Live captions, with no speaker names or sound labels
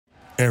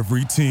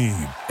Every team,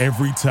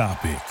 every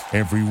topic,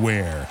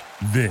 everywhere.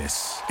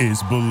 This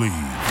is Believe.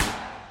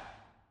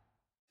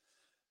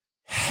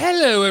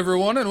 Hello,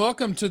 everyone, and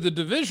welcome to the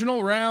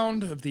divisional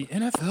round of the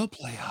NFL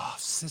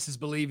playoffs. This is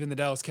Believe in the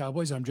Dallas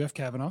Cowboys. I'm Jeff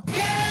Kavanaugh.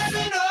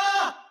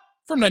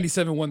 From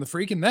 97.1 The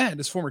Freak, and that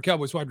is former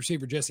Cowboys wide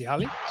receiver Jesse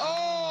Holley.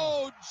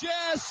 Oh,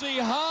 Jesse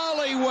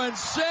Holley went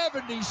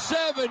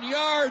 77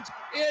 yards.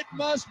 It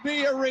must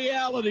be a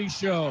reality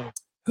show.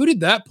 Who did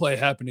that play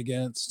happen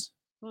against?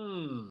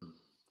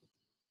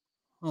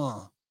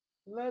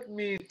 Let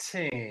me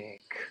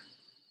think.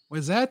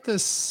 Was that the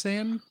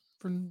San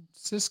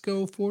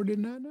Francisco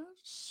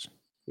 49ers?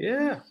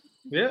 Yeah.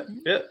 You got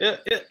it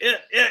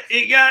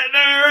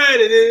all right.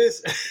 It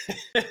is.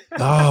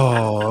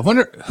 Oh, I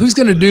wonder who's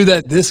going to do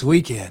that this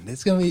weekend.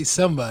 It's going to be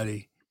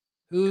somebody.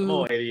 Come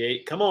on,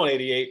 88. Come on,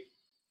 88.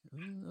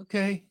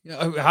 Okay.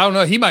 I don't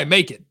know. He might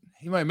make it.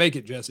 He might make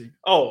it, Jesse.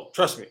 Oh,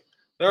 trust me.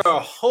 There are a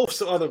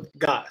host of other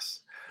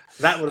guys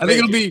that would. I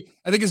think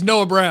it's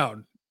Noah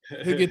Brown.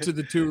 He'll get to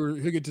the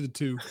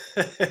two.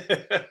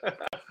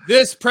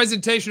 This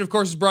presentation, of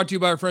course, is brought to you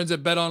by our friends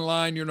at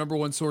BetOnline, your number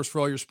one source for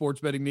all your sports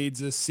betting needs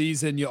this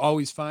season. You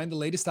always find the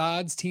latest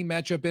odds, team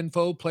matchup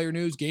info, player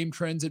news, game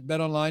trends at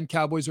BetOnline.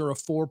 Cowboys are a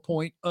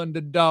 4-point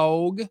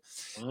underdog.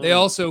 They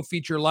also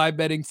feature live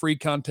betting, free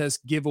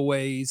contest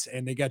giveaways,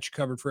 and they got you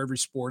covered for every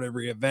sport,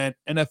 every event,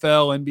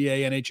 NFL,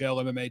 NBA,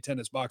 NHL, MMA,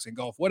 tennis, boxing,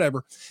 golf,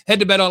 whatever. Head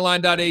to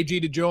betonline.ag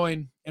to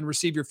join and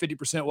receive your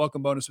 50%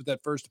 welcome bonus with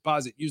that first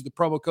deposit. Use the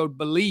promo code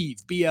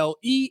BELIEVE,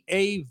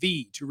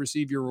 B-L-E-A-V, to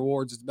receive your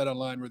rewards. It's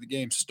BetOnline where the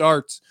game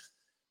starts.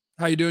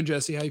 How you doing,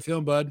 Jesse? How you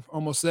feeling, bud?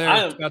 Almost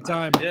there. It's about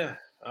time. Yeah,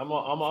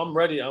 I'm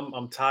ready.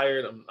 I'm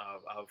tired.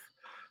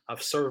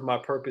 I've served my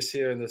purpose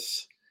here in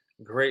this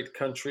great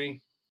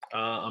country.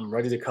 I'm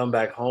ready to come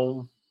back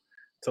home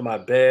to my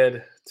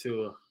bed.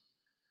 I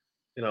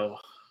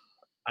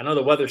know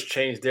the weather's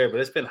changed there, but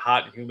it's been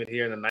hot and humid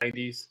here in the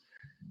 90s,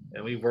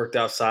 and we worked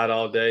outside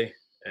all day.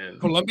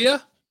 And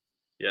Columbia?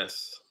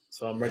 Yes.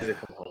 So I'm ready to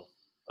come home.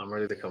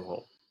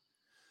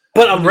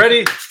 But I'm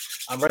ready.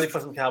 I'm ready for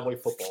some Cowboy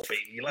football,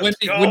 baby. Let's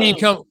go. When do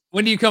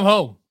you come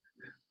home?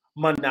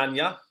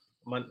 Mañana.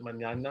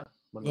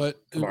 But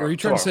are you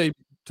trying to say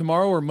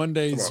tomorrow or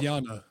Monday's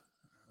Yana?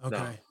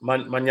 Okay. No,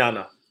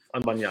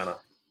 mañana.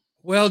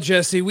 Well,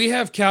 Jesse, we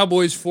have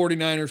Cowboys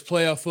 49ers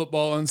playoff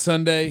football on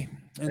Sunday.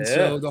 And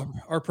so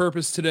our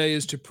purpose today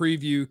is to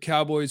preview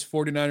Cowboys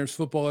 49ers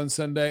football on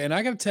Sunday. And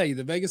I got to tell you,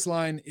 the Vegas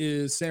line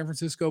is San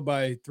Francisco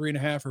by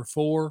 3.5 or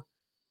 4.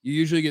 You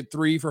usually get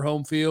 3 for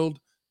home field.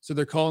 So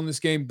they're calling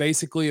this game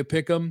basically a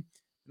pick 'em.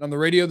 And on the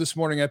radio this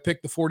morning, I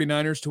picked the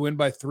 49ers to win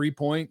by 3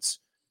 points.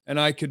 And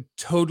I could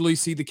totally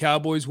see the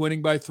Cowboys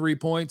winning by 3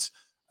 points.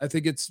 I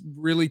think it's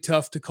really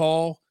tough to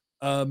call.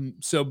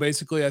 So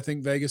basically, I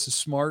think Vegas is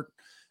smart.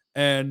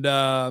 And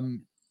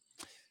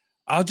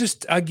I'll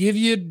give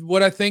you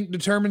what I think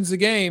determines the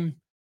game.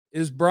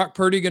 Is Brock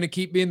Purdy going to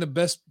keep being the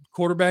best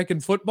quarterback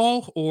in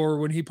football, or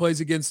when he plays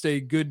against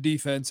a good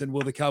defense, and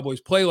will the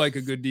Cowboys play like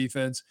a good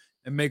defense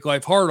and make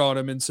life hard on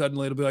him? And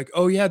suddenly it'll be like,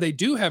 oh yeah, they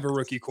do have a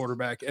rookie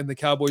quarterback and the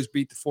Cowboys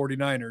beat the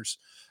 49ers.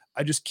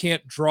 I just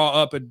can't draw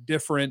up a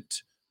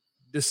different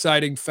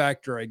deciding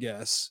factor, I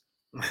guess.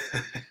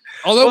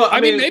 Although, I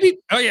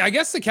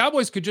guess the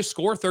Cowboys could just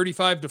score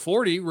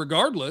 35-40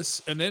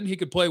 regardless, and then he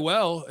could play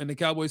well, and the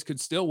Cowboys could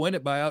still win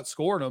it by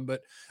outscoring them.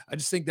 But I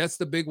just think that's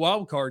the big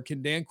wild card.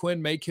 Can Dan Quinn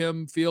make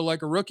him feel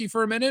like a rookie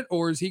for a minute,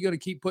 or is he going to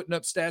keep putting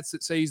up stats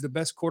that say he's the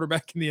best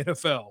quarterback in the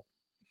NFL?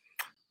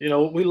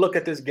 We look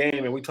at this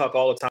game and we talk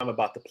all the time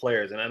about the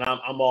players, and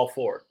I'm all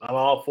for it. I'm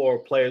all for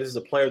players. This is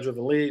a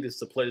player-driven league. This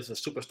is a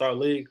superstar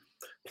league.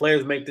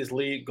 Players make this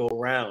league go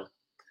round.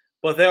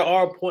 But there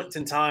are points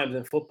in times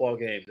in football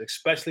games,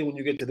 especially when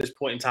you get to this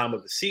point in time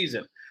of the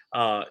season,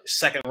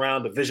 second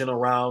round, divisional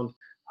round,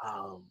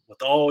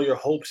 with all your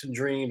hopes and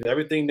dreams,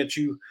 everything that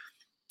you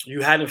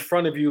had in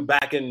front of you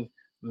back in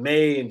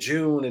May and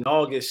June and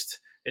August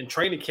in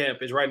training camp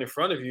is right in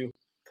front of you.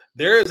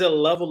 There is a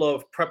level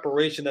of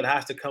preparation that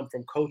has to come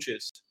from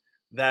coaches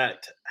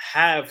that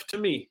have, to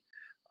me,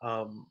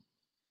 a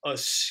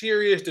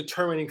serious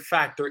determining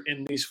factor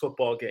in these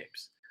football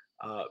games,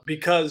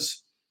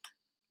 because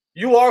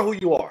you are who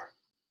you are,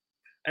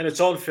 and it's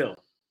on film.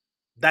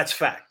 That's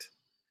fact,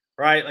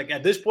 right? Like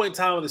at this point in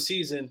time of the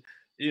season,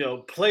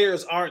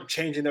 players aren't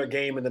changing their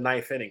game in the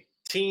ninth inning.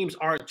 Teams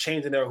aren't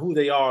changing who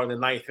they are in the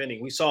ninth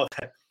inning. We saw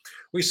that.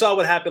 We saw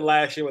what happened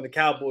last year when the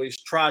Cowboys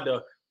tried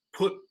to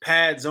put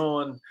pads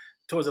on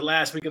towards the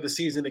last week of the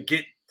season to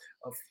get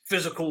a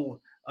physical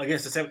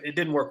against the seven. It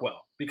didn't work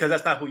well because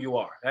that's not who you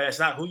are. That's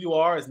not who you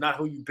are. It's not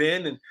who you've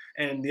been.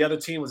 And the other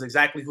team was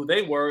exactly who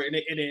they were, and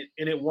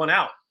it won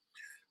out.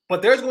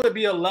 But there's going to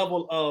be a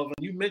level of,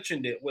 and you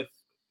mentioned it, with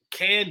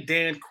can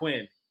Dan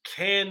Quinn,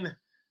 can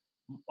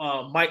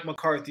Mike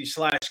McCarthy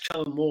 /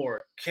 Kellen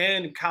Moore,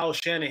 can Kyle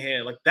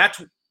Shanahan,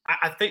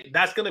 I think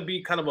that's going to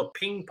be kind of a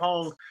ping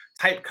pong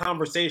type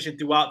conversation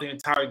throughout the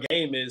entire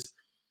game is,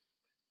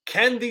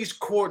 can these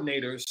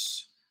coordinators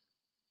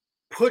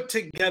put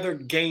together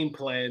game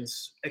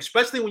plans,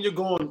 especially when you're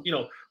going,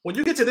 when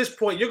you get to this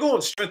point, you're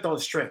going strength on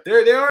strength.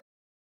 There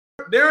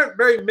aren't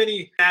very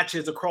many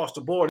matches across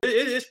the board.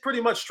 It's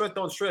pretty much strength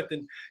on strength.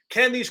 And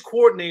can these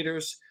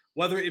coordinators,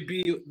 whether it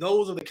be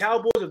those of the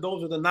Cowboys or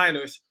those of the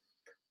Niners,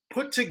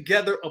 put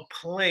together a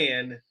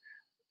plan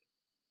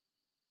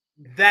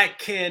that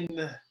can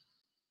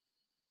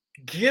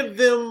give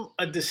them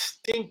a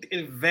distinct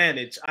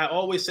advantage? I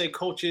always say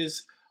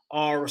coaches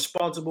are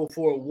responsible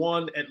for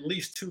at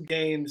least 2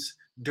 games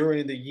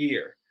during the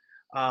year.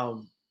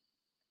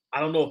 I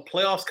don't know if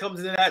playoffs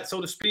comes into that,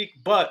 so to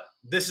speak, but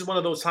this is one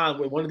of those times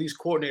where one of these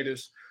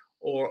coordinators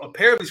or a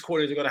pair of these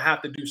coordinators are going to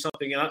have to do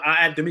something. And I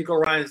add D'Amico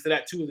Ryans to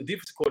that too, the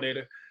defensive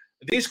coordinator.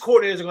 These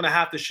coordinators are going to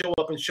have to show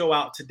up and show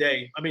out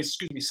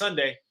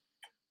Sunday,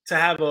 to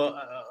have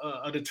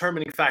a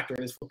determining factor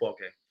in this football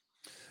game.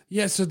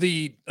 Yeah, so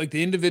the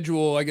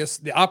individual, I guess,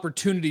 the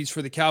opportunities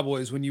for the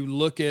Cowboys when you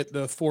look at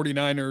the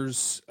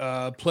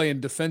 49ers playing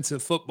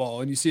defensive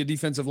football and you see a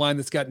defensive line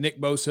that's got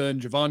Nick Bosa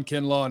and Javon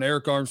Kinlaw and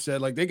Eric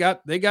Armstead, like they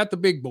got the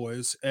big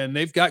boys and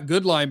they've got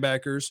good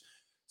linebackers.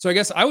 So I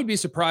guess I would be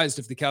surprised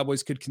if the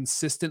Cowboys could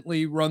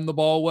consistently run the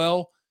ball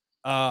well.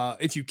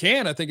 If you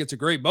can, I think it's a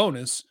great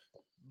bonus,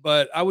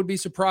 but I would be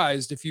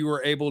surprised if you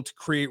were able to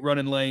create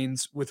running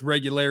lanes with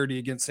regularity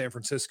against San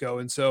Francisco.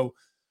 And so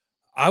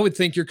I would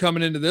think you're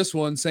coming into this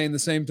one saying the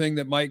same thing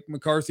that Mike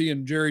McCarthy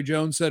and Jerry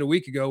Jones said a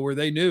week ago, where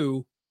they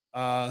knew,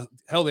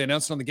 they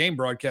announced on the game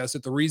broadcast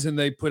that the reason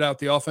they put out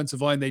the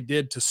offensive line they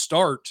did to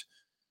start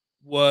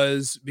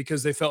was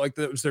because they felt like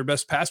that was their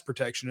best pass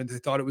protection and they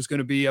thought it was going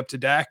to be up to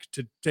Dak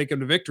to take them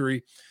to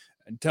victory.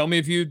 And tell me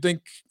if you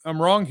think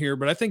I'm wrong here,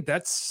 but I think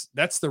that's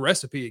the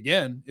recipe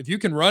again. If you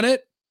can run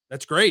it,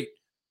 that's great.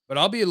 But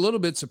I'll be a little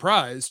bit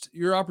surprised.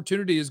 Your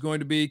opportunity is going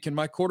to be, can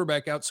my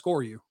quarterback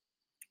outscore you?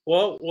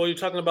 Well, you're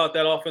talking about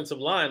that offensive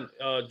line.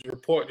 The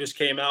report just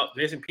came out.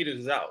 Jason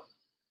Peters is out.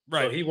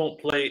 Right. So he won't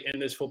play in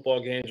this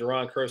football game.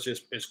 Jaron Curse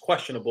is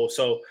questionable.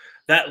 So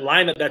that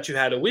lineup that you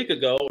had a week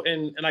ago,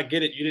 and I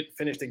get it, you didn't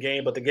finish the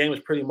game, but the game was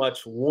pretty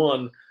much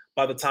won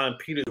by the time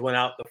Peters went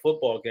out the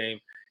football game.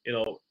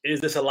 Is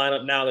this a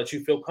lineup now that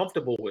you feel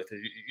comfortable with?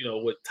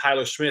 With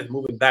Tyler Smith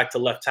moving back to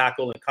left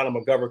tackle and Conor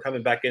McGovern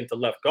coming back into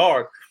left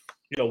guard,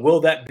 will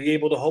that be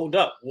able to hold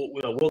up?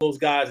 Will those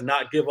guys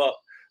not give up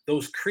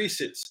those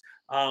creases?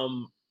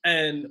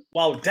 And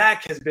while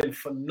Dak has been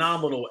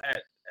phenomenal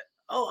at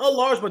a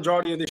large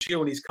majority of this year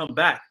when he's come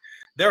back,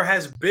 there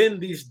has been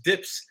these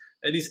dips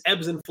and these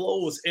ebbs and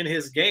flows in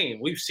his game.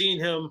 We've seen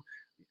him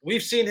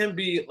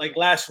be like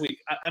last week.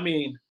 I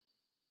mean,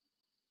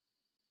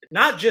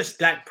 not just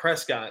Dak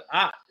Prescott.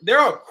 There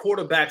are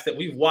quarterbacks that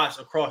we've watched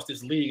across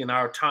this league in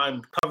our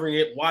time covering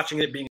it, watching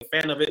it, being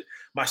a fan of it,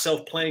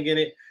 myself playing in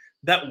it,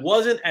 that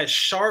wasn't as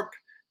sharp,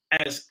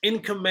 as in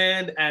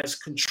command, as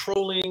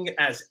controlling,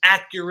 as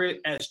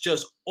accurate, as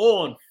just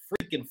on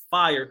freaking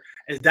fire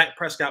as Dak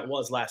Prescott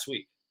was last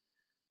week.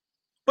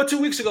 But 2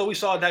 weeks ago, we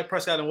saw Dak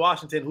Prescott in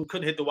Washington who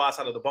couldn't hit the wide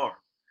side of the barn.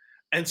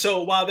 And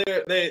so while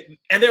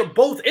they're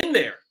both in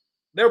there,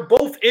 they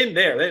both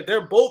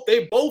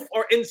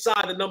are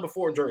inside the number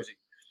 4 jersey.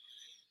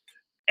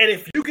 And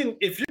if you can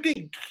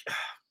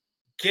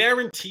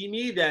guarantee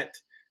me that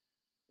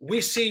we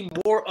see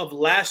more of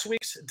last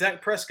week's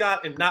Dak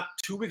Prescott and not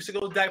 2 weeks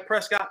ago's Dak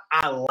Prescott,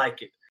 I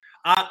like it.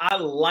 I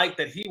like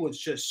that he was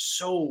just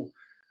so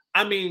 –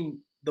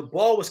 the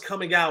ball was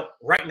coming out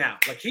right now.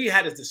 Like he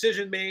had his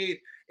decision made.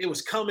 It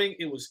was coming.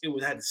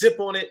 It had zip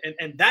on it.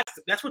 And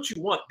that's what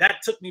you want. That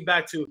took me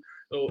back to,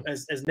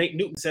 as Nate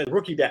Newton said,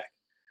 rookie Dak,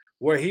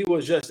 where he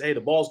was just, hey,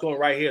 the ball's going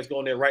right here. It's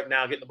going there right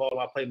now. Getting the ball to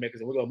our playmakers,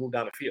 and we're going to move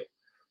down the field.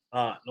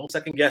 No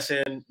second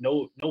guessing.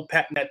 No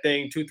patting that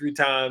thing 2-3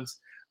 times.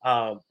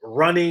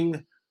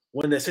 Running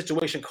when the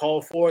situation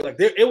called for it.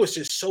 It was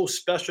just so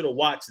special to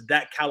watch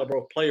that caliber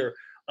of player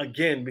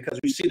again, because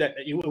we see that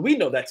we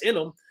know that's in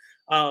them.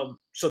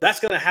 So that's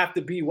going to have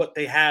to be what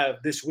they have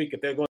this week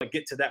if they're going to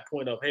get to that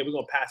point of, hey, we're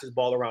going to pass this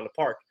ball around the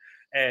park,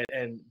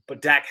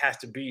 but Dak has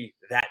to be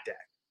that Dak.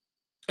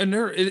 And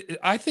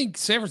I think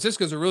San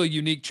Francisco is a really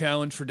unique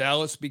challenge for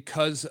Dallas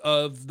because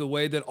of the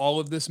way that all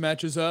of this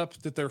matches up,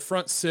 that their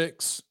front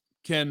 6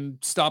 can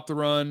stop the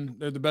run.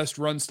 They're the best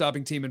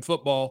run-stopping team in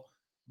football.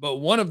 But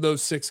one of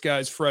those 6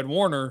 guys, Fred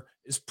Warner,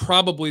 is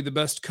probably the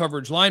best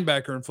coverage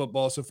linebacker in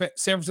football. So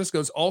San Francisco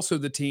is also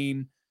the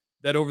team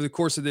that over the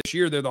course of this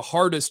year, they're the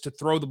hardest to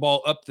throw the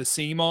ball up the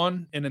seam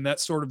on and in that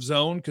sort of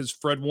zone because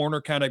Fred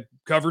Warner kind of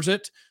covers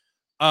it.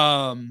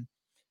 And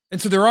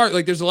so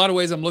there's a lot of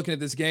ways I'm looking at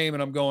this game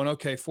and I'm going,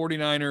 okay,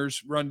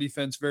 49ers run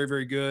defense, very,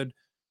 very good.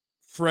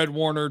 Fred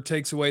Warner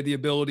takes away the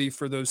ability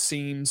for those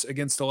seams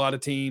against a lot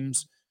of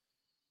teams.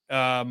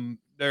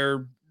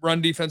 Their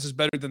run defense is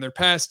better than their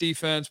pass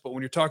defense, but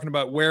when you're talking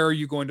about where are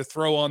you going to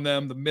throw on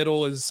them, the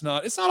middle it's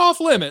not off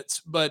limits,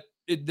 but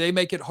they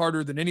make it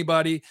harder than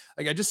anybody.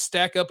 Like I just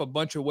stack up a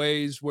bunch of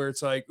ways where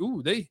it's like,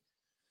 ooh, the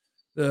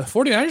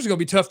 49ers are going to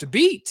be tough to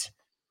beat.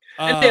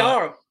 And they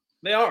are.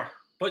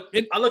 But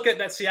I look at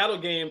that Seattle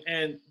game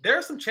and there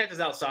are some chances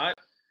outside.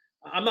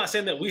 I'm not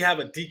saying that we have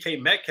a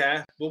DK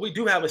Metcalf, but we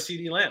do have a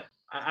CeeDee Lamb.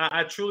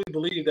 I truly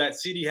believe that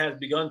CD has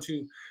begun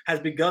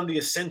the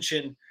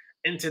ascension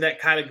into that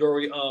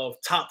category of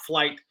top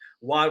flight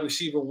wide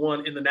receiver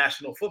one in the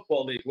National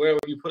Football League. Wherever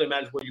you put him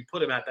at is where you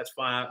put him at. That's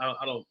fine.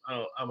 I don't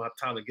have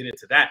time to get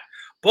into that.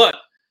 But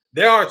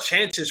there are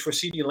chances for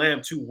CD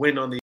Lamb to win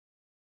on the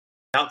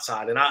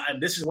outside,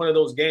 and this is one of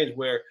those games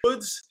where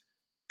goods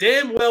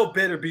damn well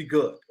better be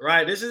good,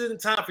 right? This isn't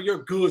time for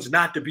your goods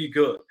not to be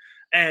good,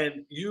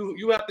 and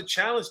you have to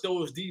challenge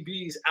those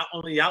DBs out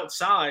on the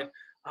outside.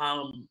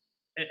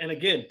 And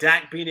again,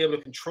 Dak being able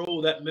to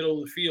control that middle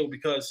of the field,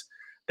 because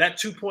that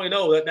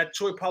 2.0, that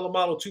Troy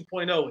Polamalu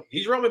 2.0,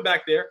 he's roaming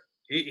back there.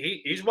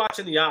 He's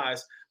watching the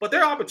eyes. But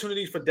there are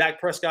opportunities for Dak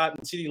Prescott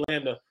and CeeDee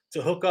Lamb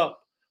to hook up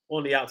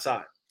on the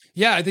outside.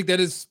 Yeah, I think that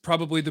is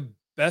probably the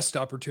best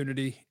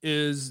opportunity.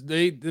 Is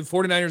the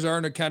 49ers are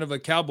in a kind of a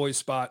Cowboys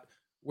spot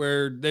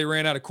where they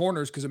ran out of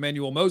corners because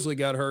Emmanuel Mosley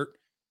got hurt,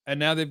 and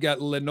now they've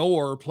got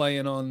Lenore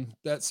playing on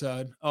that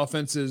side.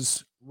 Offense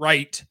is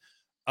right.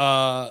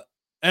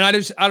 And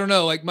I don't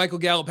know, like Michael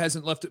Gallup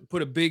hasn't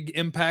put a big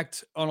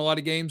impact on a lot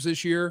of games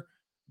this year,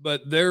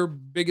 but their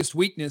biggest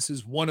weakness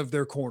is one of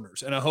their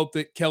corners. And I hope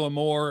that Kellen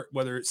Moore,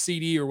 whether it's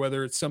CD or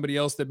whether it's somebody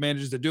else that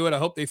manages to do it, I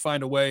hope they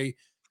find a way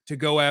to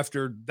go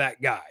after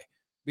that guy,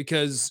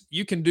 because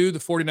you can do the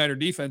 49er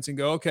defense and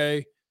go,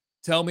 okay,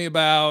 tell me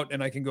about,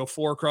 and I can go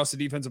 4 across the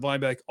defensive line,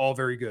 back, all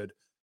very good.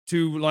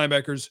 2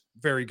 linebackers,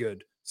 very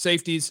good.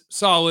 Safeties,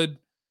 solid.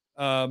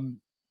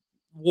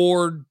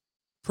 Ward,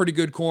 pretty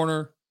good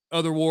corner.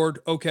 Other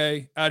Ward,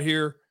 okay. Out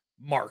here,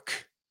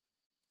 Mark.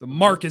 The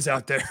mark is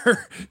out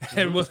there.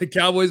 And will the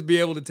Cowboys be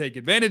able to take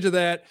advantage of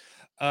that?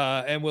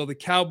 And will the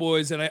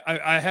Cowboys, and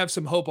I have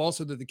some hope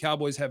also that the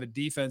Cowboys have a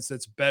defense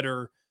that's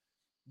better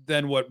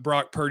than what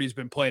Brock Purdy's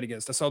been playing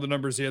against. I saw the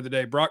numbers the other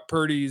day. Brock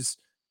Purdy's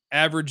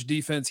average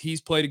defense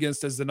he's played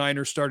against as the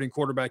Niners starting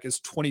quarterback is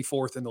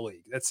 24th in the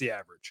league. That's the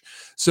average.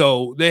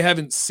 So they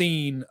haven't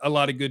seen a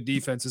lot of good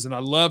defenses. And I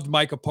loved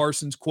Micah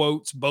Parsons'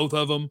 quotes, both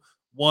of them.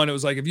 One, it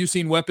was like, have you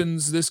seen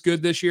weapons this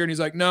good this year? And he's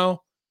like,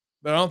 no,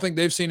 but I don't think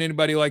they've seen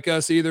anybody like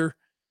us either.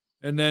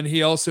 And then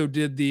he also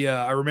did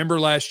I remember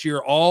last year,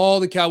 all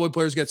the Cowboy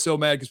players got so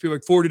mad because people were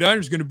like,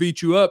 49ers going to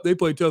beat you up. They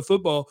play tough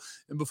football.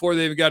 And before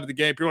they even got to the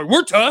game, people were like,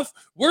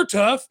 we're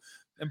tough.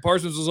 And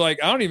Parsons was like,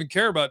 I don't even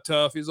care about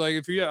tough. He's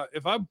like,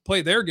 if I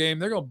play their game,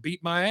 they're going to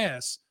beat my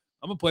ass.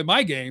 I'm going to play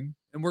my game,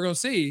 and we're going to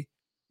see,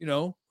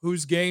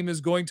 whose game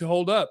is going to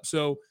hold up.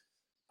 So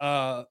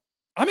I'm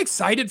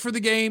excited for the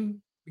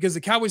game because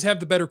the Cowboys have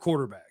the better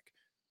quarterback.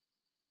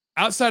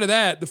 Outside of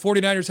that, the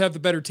 49ers have the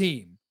better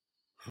team.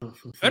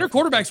 Better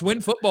quarterbacks win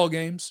football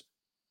games.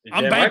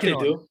 I'm banking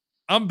on it.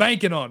 I'm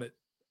banking on it.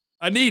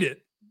 I need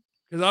it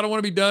because I don't want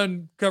to be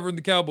done covering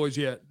the Cowboys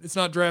yet. It's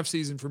not draft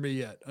season for me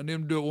yet. I need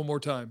them to do it one more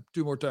time,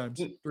 2 more times,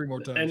 3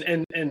 more times.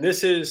 And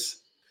this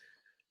is,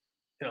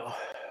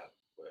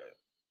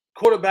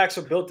 quarterbacks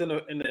are built in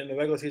the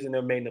regular season.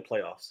 They're made in the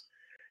playoffs.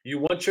 You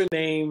want your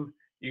name.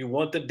 You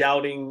want the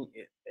doubting,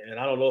 and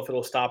I don't know if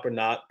it'll stop or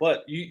not.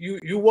 But you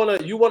want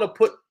to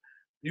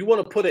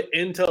put an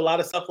end to a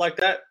lot of stuff like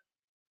that.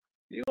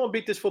 You're gonna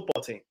beat this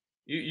football team.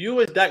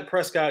 You as Dak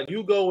Prescott,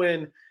 you go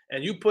in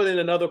and you put in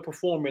another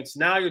performance.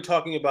 Now you're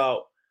talking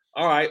about,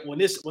 all right, when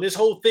this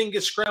whole thing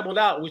gets scrambled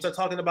out, we start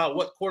talking about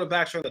what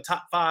quarterbacks are in the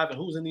top 5 and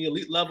who's in the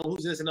elite level,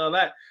 who's this and all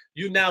that.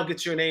 You now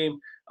get your name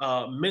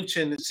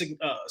mentioned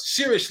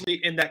seriously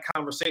in that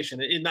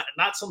conversation, and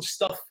not some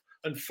stuff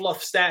and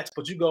fluff stats,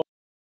 but you go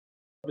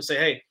and say,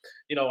 hey,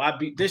 I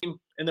beat this team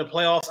in the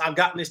playoffs. I've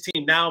gotten this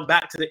team now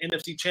back to the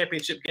NFC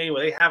Championship game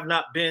where they have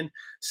not been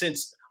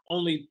since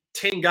only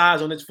 10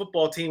 guys on this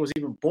football team was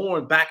even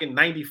born back in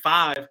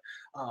 95.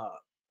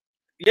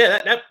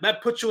 That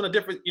puts you in a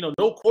different,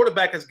 no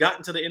quarterback has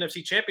gotten to the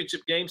NFC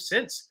Championship game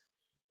since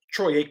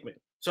Troy Aikman.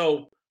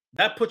 So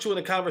that puts you in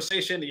a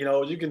conversation,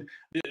 you can,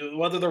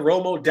 whether the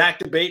Romo-Dak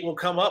debate will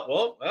come up.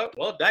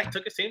 Well, Dak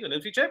took his team to the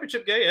NFC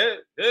Championship game.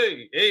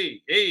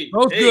 Hey.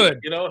 Both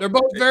good. They're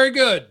both very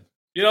good.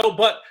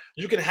 But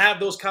you can have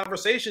those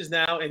conversations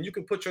now, and you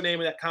can put your name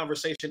in that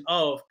conversation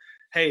of,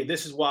 hey,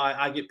 this is why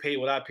I get paid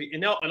what I pay.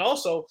 And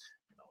also,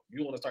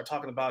 you want to start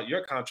talking about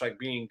your contract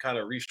being kind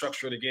of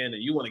restructured again,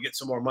 and you want to get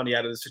some more money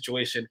out of the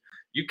situation.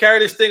 You carry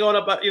this thing on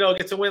up,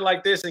 get to win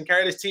like this and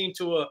carry this team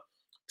to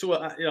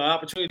an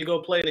opportunity to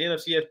go play in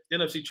the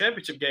NFC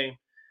Championship game.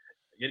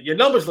 Your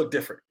numbers look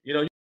different.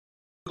 You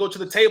go to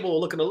the table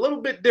looking a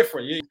little bit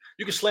different. You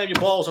can slam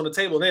your balls on the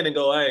table then and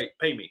go, hey,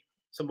 pay me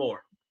some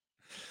more.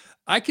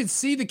 I could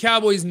see the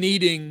Cowboys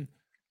needing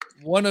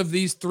one of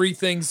these 3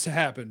 things to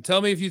happen.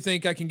 Tell me if you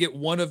think I can get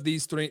one of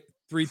these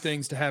three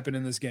things to happen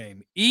in this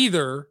game.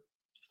 Either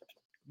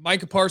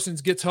Micah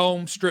Parsons gets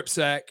home, strip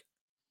sack,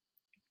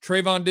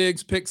 Trayvon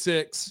Diggs, pick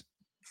 6.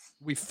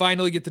 We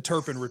finally get the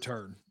Turpin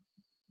return.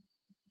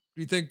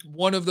 Do you think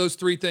one of those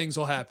 3 things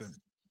will happen?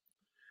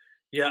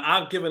 Yeah,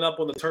 I've given up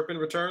on the Turpin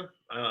return.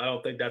 I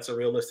don't think that's a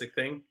realistic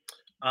thing.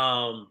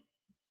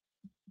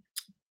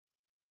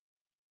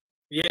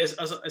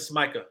 It's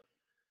Micah.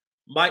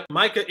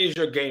 Micah is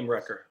your game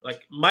wrecker.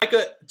 Like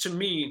Micah, to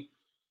me,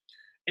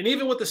 and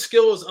even with the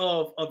skills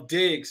of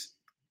Diggs,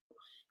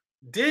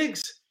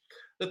 Diggs,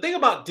 the thing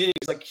about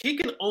Diggs, like he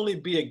can only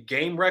be a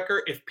game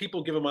wrecker if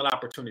people give him an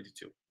opportunity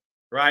to,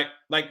 right?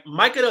 Like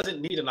Micah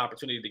doesn't need an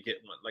opportunity to get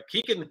one. Like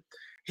he can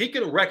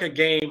wreck a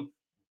game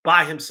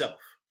by himself,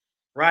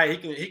 right?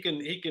 He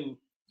can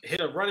hit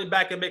a running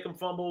back and make him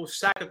fumble,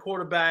 sack a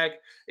quarterback.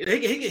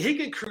 He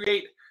can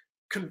create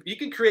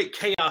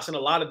chaos in a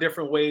lot of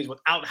different ways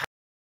without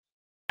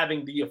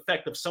having the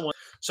effect of someone.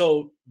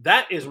 So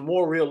that is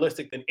more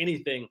realistic than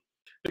anything,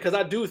 because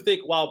I do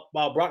think while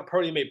Brock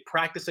Purdy may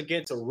practice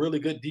against a really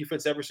good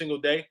defense every single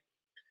day,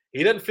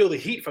 he doesn't feel the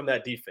heat from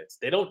that defense.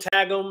 They don't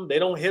tag him, they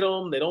don't hit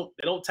him, they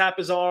don't tap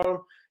his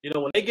arm.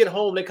 When they get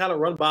home, they kind of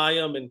run by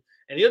him, and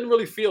he doesn't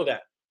really feel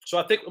that. So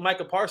I think with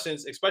Micah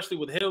Parsons, especially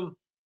with him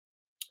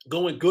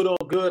going good on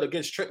good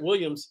against Trent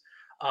Williams,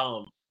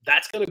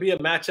 that's going to be a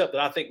matchup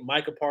that I think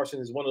Micah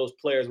Parsons is one of those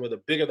players where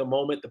the bigger the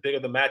moment, the bigger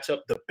the matchup,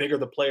 the bigger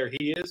the player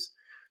he is.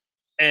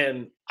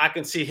 And I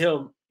can see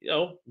him,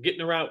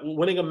 getting around,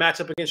 winning a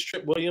matchup against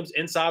Trent Williams,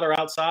 inside or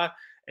outside,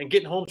 and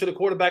getting home to the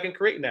quarterback and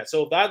creating that.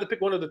 So if I had to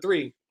pick one of the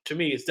three, to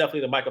me, it's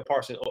definitely the Micah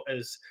Parsons,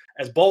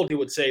 as Baldy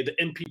would say, the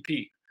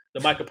MPP, the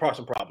Micah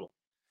Parsons problem.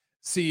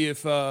 See,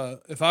 if I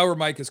were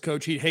Micah's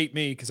coach, he'd hate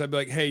me because I'd be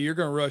like, hey, you're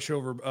going to rush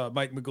over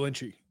Mike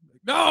McGlinchey.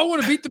 No, I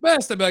want to beat the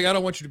best. I'd be like, I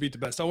don't want you to beat the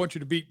best. I want you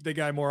to beat the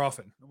guy more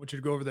often. I want you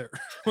to go over there.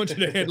 I want you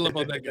to handle up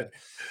on that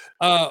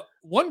guy.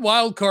 One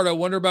wild card I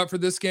wonder about for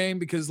this game,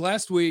 because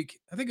last week,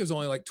 I think it was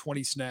only like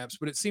 20 snaps,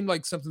 but it seemed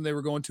like something they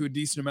were going to a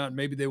decent amount, and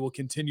maybe they will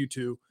continue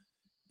to,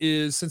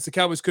 is since the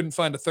Cowboys couldn't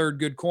find a third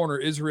good corner,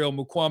 Israel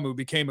Mukuamu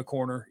became a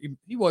corner.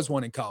 He was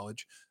one in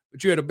college,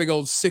 but you had a big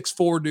old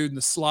 6'4" dude in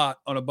the slot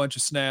on a bunch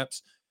of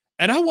snaps.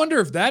 And I wonder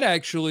if that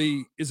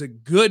actually is a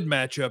good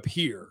matchup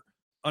here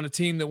on a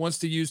team that wants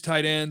to use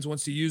tight ends,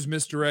 wants to use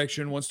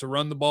misdirection, wants to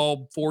run the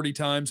ball 40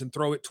 times and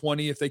throw it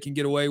 20 if they can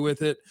get away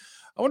with it.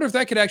 I wonder if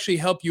that could actually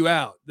help you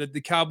out, that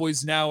the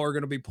Cowboys now are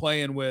going to be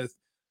playing with,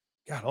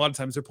 God, a lot of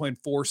times they're playing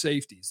 4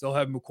 safeties. They'll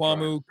have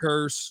Mukuamu, right,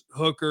 Curse,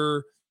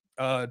 Hooker,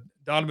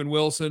 Donovan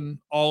Wilson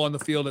all on the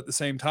field at the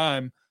same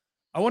time.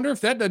 I wonder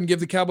if that doesn't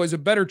give the Cowboys a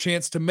better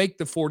chance to make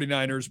the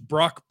 49ers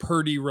Brock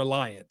Purdy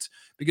reliant.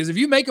 Because if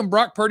you make them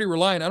Brock Purdy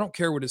reliant, I don't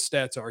care what his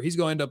stats are. He's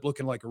going to end up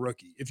looking like a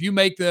rookie. If you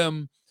make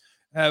them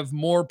have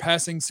more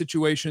passing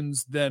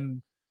situations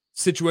than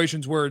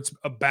situations where it's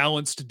a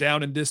balanced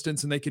down and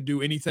distance and they could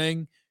do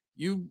anything,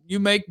 you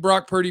make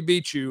Brock Purdy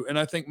beat you, and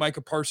I think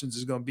Micah Parsons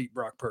is going to beat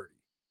Brock Purdy.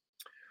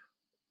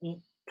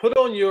 Put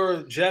on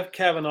your Jeff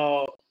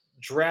Kavanaugh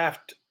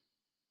draft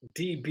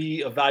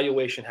DB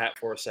evaluation hat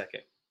for a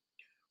second.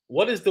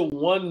 What is the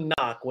one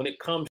knock when it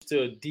comes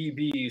to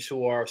DBs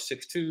who are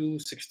 6'2",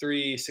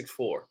 6'3",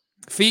 6'4"?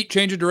 Feet,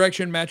 change of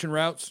direction, matching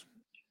routes.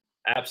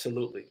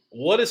 Absolutely.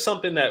 What is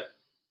something that,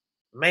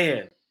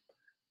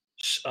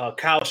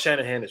 Kyle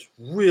Shanahan is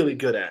really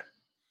good at?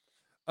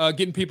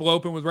 Getting people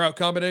open with route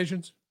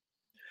combinations.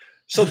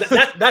 So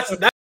that's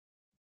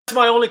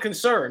my only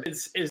concern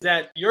is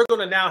that you're going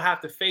to now have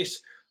to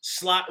face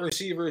slot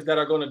receivers that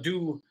are going to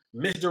do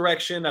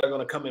misdirection, that are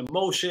going to come in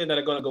motion, that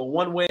are going to go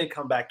one way and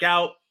come back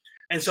out.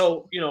 And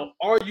so, do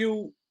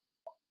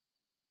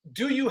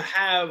you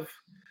have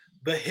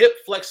the hip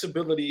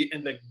flexibility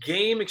and the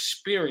game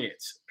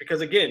experience?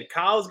 Because again,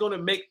 Kyle's going to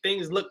make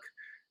things look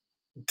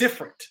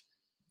different.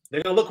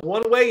 They're going to look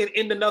one way and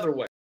end another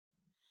way.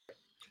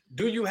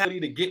 Do you have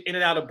to get in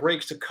and out of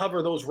breaks to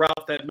cover those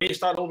routes that may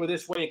start over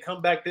this way and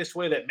come back this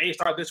way, that may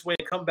start this way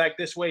and come back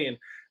this way, and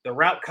the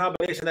route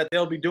combination that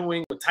they'll be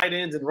doing with tight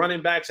ends and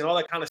running backs and all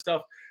that kind of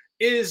stuff?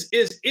 Is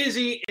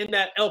he in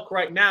that elk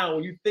right now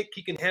where you think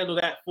he can handle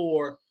that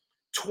for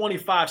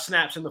 25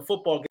 snaps in the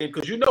football game?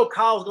 Because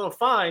Kyle's going to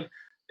find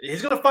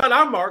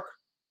our mark,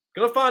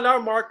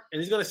 and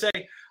he's going to say,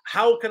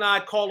 how can I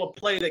call a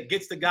play that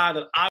gets the guy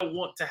that I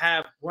want to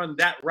have run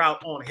that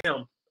route on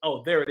him?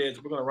 Oh, there it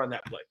is. We're going to run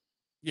that play.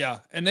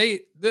 Yeah, and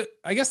I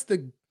guess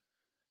the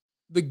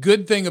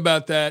good thing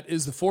about that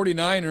is the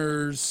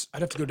 49ers,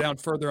 I'd have to go down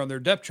further on their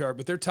depth chart,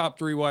 but their top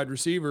 3 wide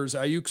receivers,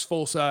 Ayuk's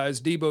full size,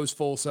 Debo's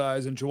full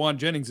size, and Jawan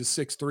Jennings is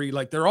 6'3".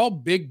 Like, they're all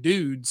big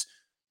dudes.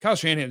 Kyle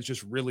Shanahan's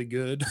just really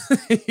good.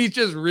 He's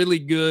just really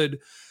good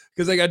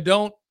because,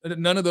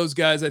 none of those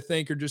guys, I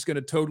think, are just going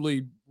to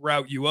totally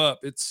route you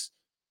up. It's,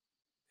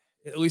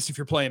 at least if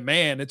you're playing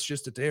man, it's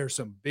just that they are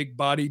some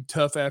big-bodied,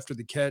 tough after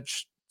the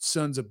catch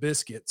sons of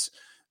biscuits.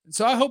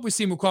 So I hope we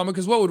see Mukuamu,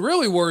 because what would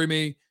really worry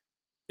me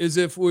is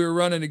if we were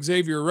running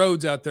Xavier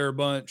Rhodes out there a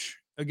bunch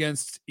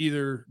against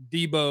either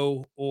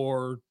Debo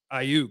or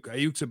Ayuk.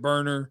 Ayuk's a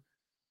burner.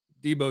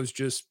 Debo's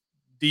just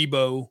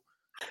Debo.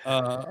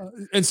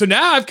 And so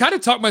now I've kind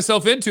of talked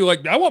myself into,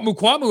 like, I want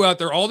Mukuamu out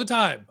there all the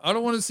time. I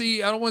don't want to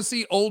see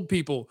old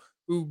people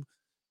who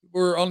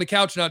were on the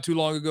couch not too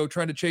long ago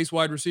trying to chase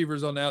wide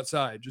receivers on the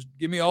outside. Just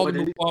give me all the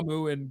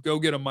Mukuamu and go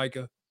get him,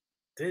 Micah.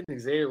 Didn't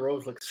Xavier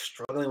Rhodes look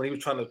struggling when he was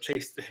trying to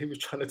chase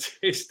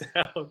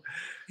down?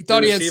 He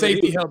thought he had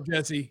safety help,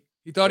 Jesse.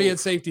 He thought he had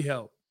safety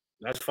help.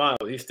 That's fine.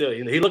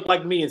 He looked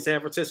like me in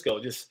San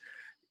Francisco. Just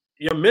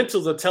your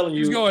mentals are telling you.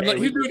 He's going.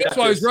 He's doing this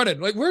while he's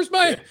running. Like, where's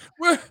my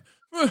where?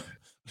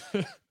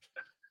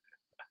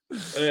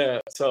 Yeah.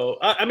 So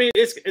I mean,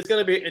 it's going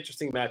to be an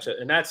interesting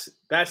matchup, and that's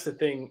the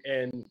thing.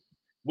 And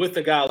with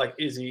a guy like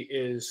Izzy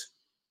is,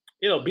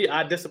 be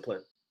eye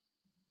disciplined.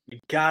 You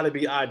got to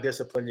be eye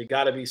disciplined. You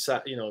got to be,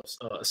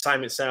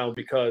 assignment sound,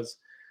 because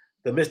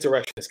the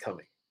misdirection is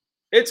coming.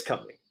 It's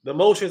coming. The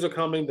motions are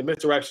coming. The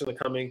misdirections are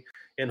coming.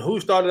 And who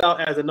started out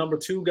as the number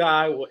 2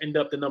 guy will end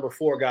up the number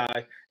 4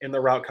 guy in the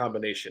route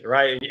combination,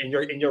 right? And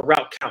your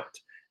route count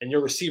and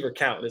your receiver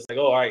count. It's like,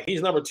 oh, all right,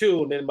 he's number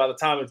 2. And then by the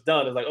time it's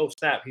done, it's like, oh,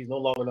 snap, he's no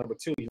longer number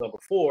 2. He's number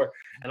 4.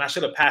 And I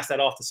should have passed that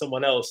off to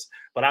someone else,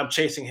 but I'm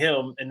chasing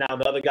him. And now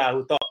the other guy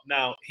who thought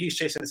now he's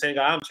chasing the same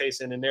guy I'm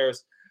chasing, and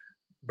there's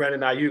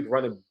Brandon Ayuk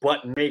running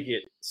butt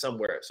naked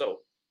somewhere. So,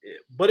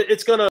 but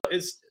it's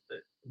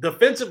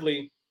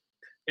defensively,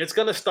 it's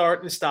going to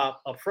start and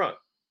stop up front.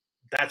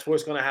 That's where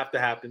it's going to have to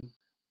happen.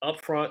 Up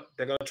front,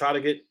 they're going to try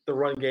to get the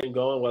run game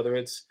going, whether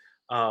it's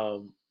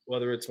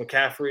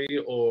McCaffrey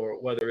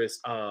or whether it's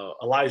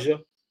Elijah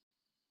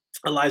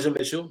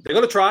Mitchell. They're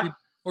going to try.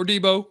 Or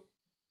Debo,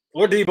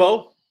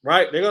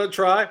 right? They're going to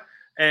try.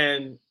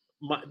 And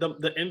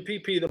the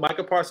MPP, the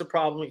Micah Parsons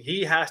problem,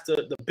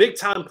 the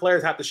big-time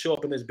players have to show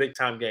up in this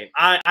big-time game.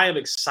 I am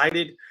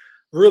excited,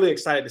 really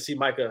excited to see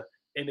Micah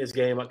in this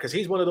game, because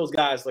he's one of those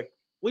guys, like,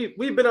 we've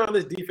been on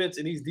this defense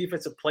and these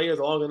defensive players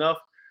long enough.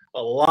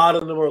 A lot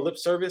of them are lip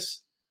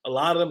service. A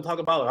lot of them talk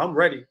about, I'm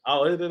ready.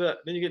 Then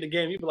you get in the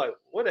game, you be like,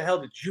 where the hell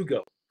did you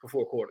go for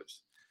 4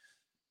 quarters?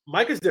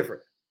 Mike is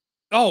different.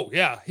 Oh,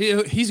 yeah.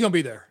 He's going to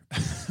be there.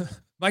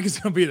 Mike is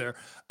going to be there.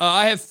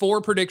 I have 4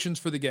 predictions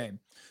for the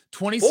game.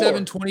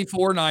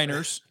 27-24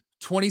 Niners,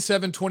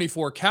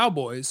 27-24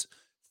 Cowboys,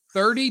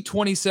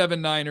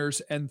 30-27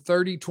 Niners, and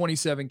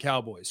 30-27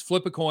 Cowboys.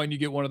 Flip a coin, you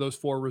get one of those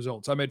 4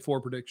 results. I made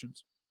 4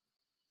 predictions.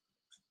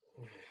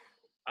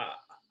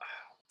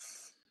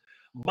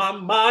 My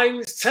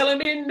mind's telling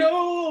me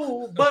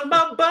no, but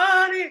my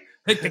body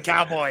pick the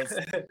Cowboys.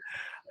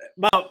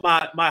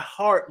 my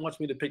heart wants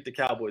me to pick the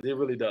Cowboys. It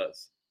really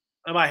does.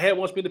 And my head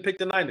wants me to pick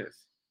the Niners.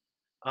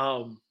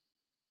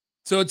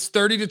 So it's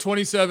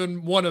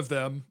 30-27, one of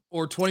them,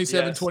 or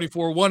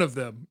 27-24, one of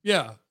them.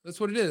 Yeah,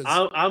 that's what it is.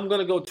 I'm going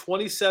to go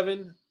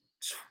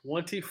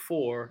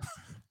 27-24.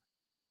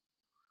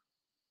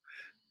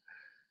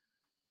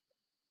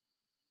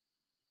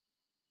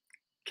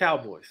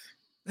 Cowboys.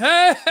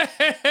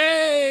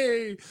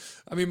 Hey!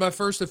 I mean, my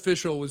first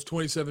official was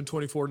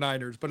 27-24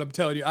 Niners, but I'm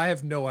telling you, I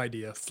have no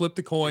idea. Flip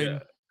the coin. Yeah.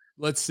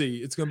 Let's see.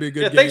 It's going to be a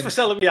good game. Thanks for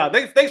selling me out.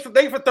 Thanks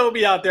for throwing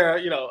me out there.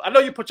 I know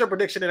you put your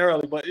prediction in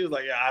early, but it was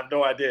like, I have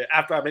no idea.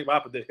 After I make my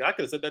prediction, I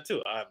could have said that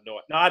too. I have no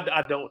idea. No,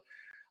 I don't.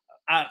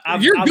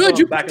 You're good.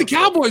 You picked the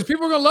Cowboys.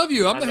 People are going to love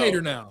you. I'm the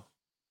hater now.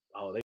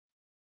 Oh, they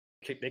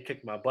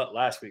kicked my butt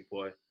last week,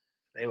 boy.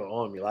 They were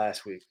on me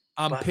last week.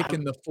 I'm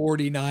picking the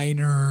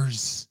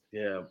 49ers.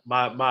 Yeah,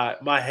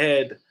 my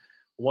head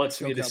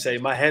wants me to say,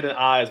 my head and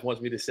eyes wants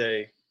me to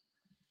say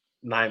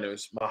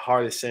Niners. My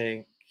heart is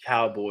saying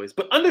Cowboys.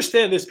 But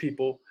understand this,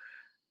 people.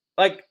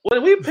 Like,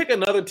 when we pick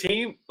another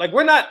team, like,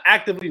 we're not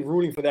actively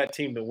rooting for that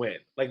team to win.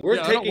 Like,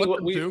 we're taking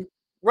what we do.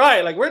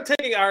 Right. Like, we're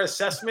taking our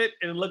assessment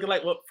and looking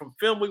like what from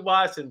film we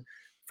watched and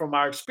from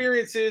our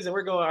experiences, and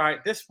we're going, all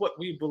right, this is what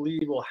we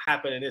believe will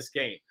happen in this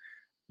game.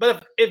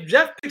 But if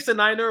Jeff picks the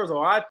Niners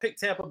or I pick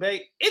Tampa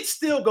Bay, it's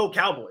still go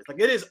Cowboys. Like,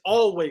 it is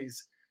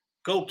always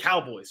go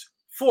Cowboys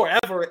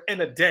forever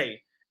and a day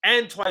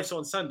and twice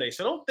on Sunday.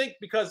 So don't think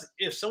because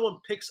if someone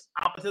picks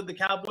opposite the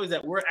Cowboys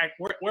that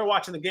we're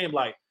watching the game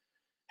like,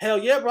 hell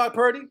yeah, Brock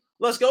Purdy.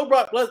 Let's go,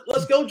 Brock.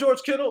 Let's go,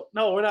 George Kittle.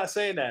 No, we're not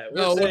saying that.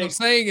 What I'm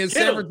saying is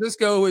San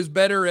Francisco is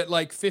better at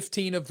like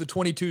 15 of the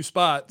 22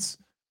 spots,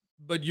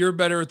 but you're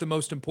better at the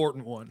most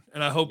important one.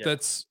 And I hope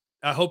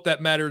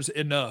that matters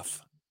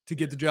enough to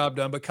get the job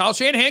done. But Kyle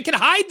Shanahan can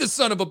hide the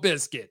son of a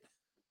biscuit.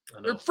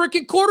 They're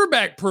freaking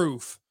quarterback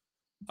proof.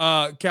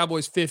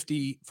 Cowboys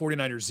 50,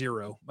 49ers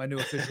 0. My new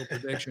official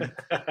prediction.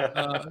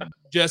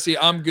 Jesse,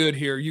 I'm good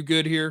here. You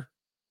good here?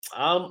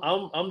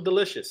 I'm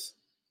delicious.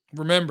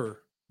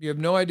 Remember, you have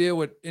no idea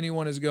what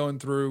anyone is going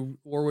through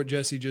or what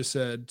Jesse just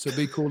said. So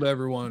be cool to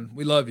everyone.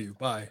 We love you.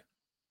 Bye.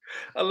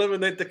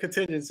 Eliminate the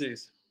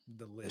contingencies.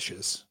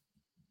 Delicious.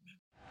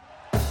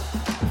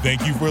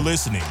 Thank you for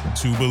listening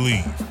to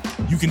Believe.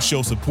 You can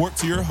show support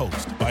to your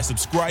host by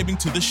subscribing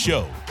to the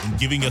show and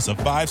giving us a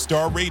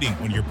 5-star rating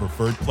on your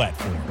preferred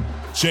platform.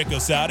 Check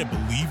us out at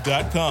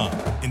Believe.com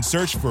and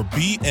search for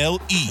BLEAV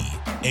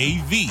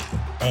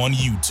on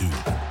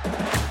YouTube.